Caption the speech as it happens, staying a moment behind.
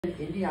in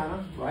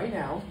Indiana right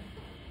now.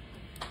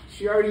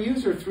 She already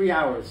used her 3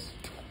 hours.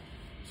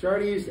 She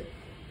already used it,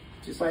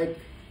 just like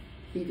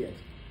he did.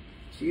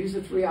 She used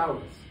the 3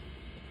 hours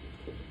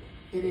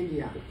in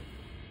Indiana.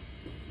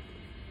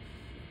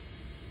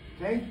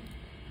 Okay?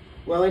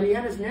 Well,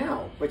 Indiana's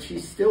now, but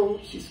she's a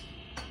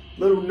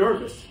little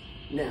nervous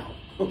now,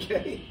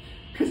 okay?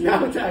 Because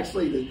now it's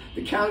actually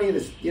the county of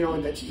this,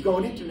 that she's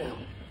going into now.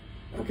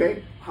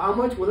 Okay? How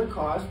much will it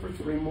cost for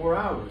 3 more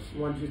hours?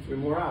 1, 2, 3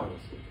 more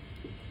hours.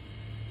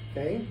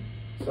 Okay?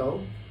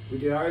 So we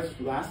did ours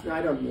last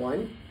night on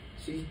 1.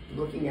 She's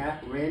looking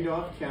at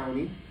Randolph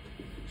County,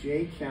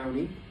 Jay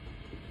County,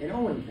 and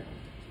Owen County.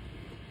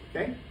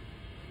 Okay?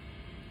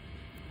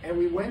 And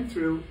we went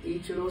through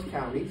each of those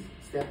counties,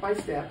 step by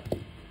step,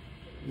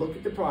 looked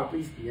at the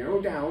properties,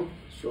 narrowed down,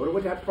 showed her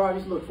what that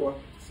properties look for,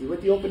 see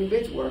what the opening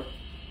bids were,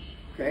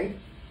 okay?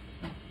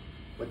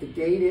 What the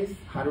date is,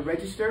 how to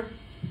register,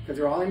 because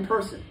they're all in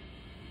person.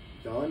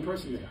 They're all in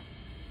person there.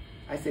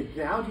 I said,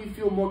 now do you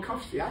feel more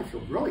comfortable? I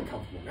feel really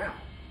comfortable now.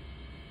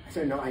 I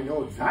said, no, I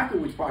know exactly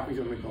which properties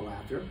I'm going to go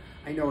after.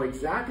 I know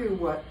exactly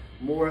what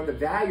more of the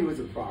value is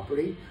of the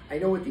property. I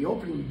know what the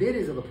opening bid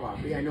is of the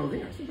property. I know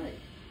there. I said, right.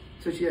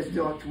 So she has to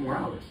do up 2 more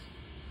hours.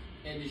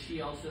 And does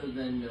she also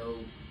then know,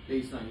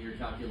 based on your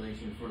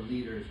calculation for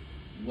leaders,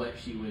 what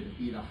she would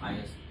be the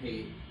highest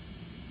she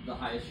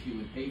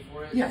would pay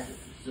for it? Yes.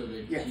 So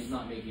that she's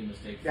not making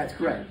mistakes. That's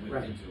correct.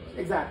 Right.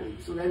 Exactly.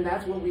 So then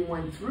that's what we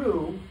went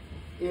through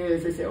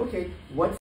is they say, okay, what's